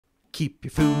Keep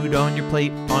your food on your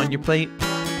plate, on your plate.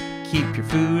 Keep your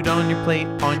food on your plate,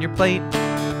 on your plate.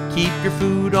 Keep your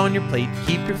food on your plate,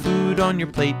 keep your food on your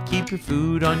plate, keep your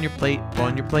food on your plate,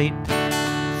 on your plate.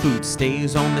 Food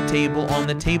stays on the table, on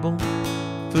the table.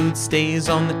 Food stays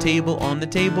on the table, on the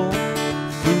table.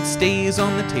 Food stays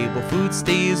on the table, food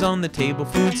stays on the table,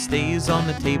 food stays on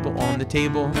the table, on the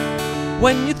table.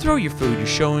 When you throw your food, you're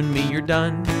showing me you're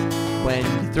done. When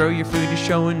you throw your food, you're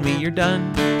showing me you're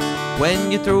done.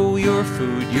 When you throw your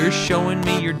food, you're showing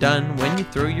me you're done. When you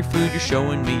throw your food, you're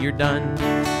showing me you're done.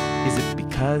 Is it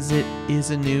because it is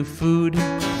a new food?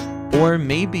 Or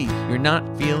maybe you're not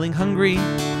feeling hungry?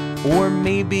 Or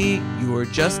maybe you're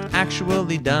just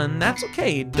actually done? That's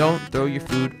okay, don't throw your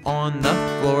food on the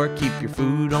floor. Keep your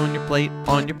food on your plate,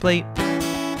 on your plate.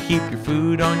 Keep your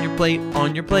food on your plate,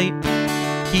 on your plate.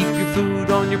 Keep your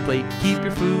food on your plate, keep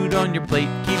your food on your plate,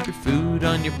 keep your food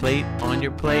on your plate, on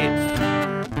your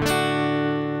plate.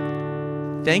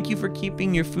 Thank you for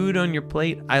keeping your food on your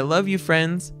plate. I love you,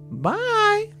 friends. Bye.